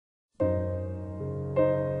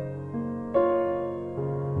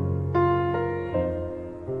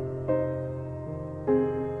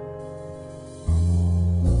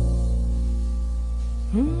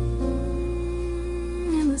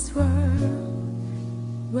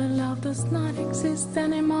love does not exist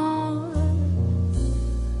anymore.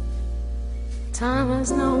 Time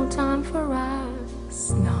has no time for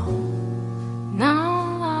us, no, no,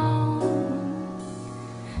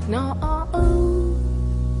 no, no,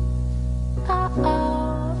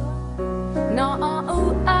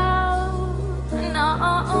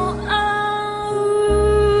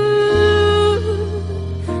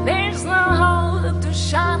 there's no hope to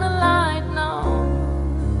shine a light, no.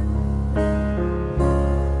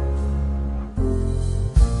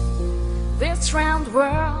 This round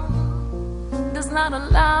world does not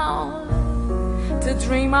allow to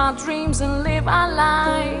dream our dreams and live our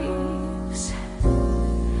lives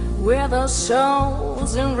with our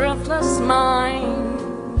souls and ruthless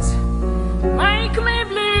minds. Make me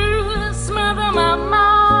blue, smother my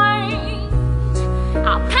mind.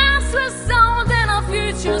 Our past was sold and our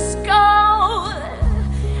future's gold.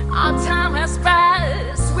 Our time has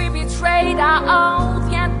passed, we betrayed our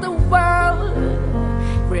oath, yet the world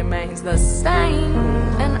remains the same,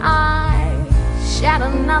 and I shed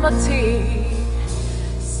another tear.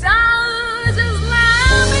 So just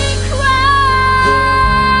let me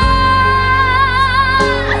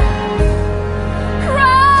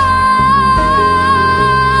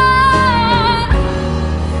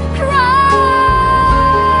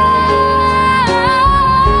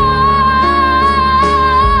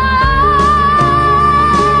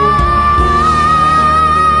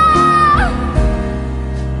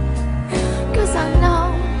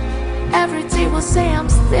say I'm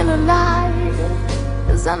still alive,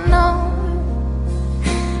 'cause I know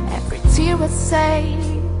every tear would say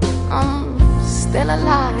I'm still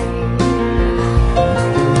alive.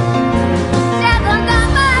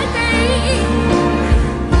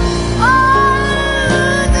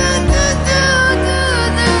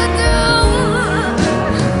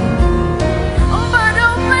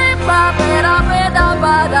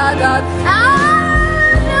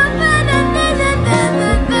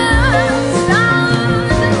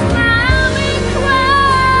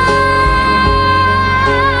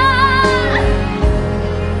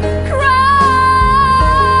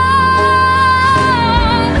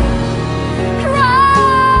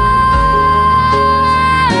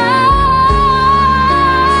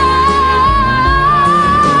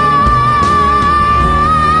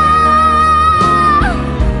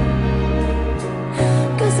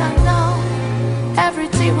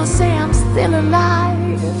 Will say I'm still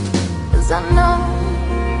alive, 'cause I know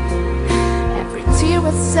every tear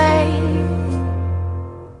would say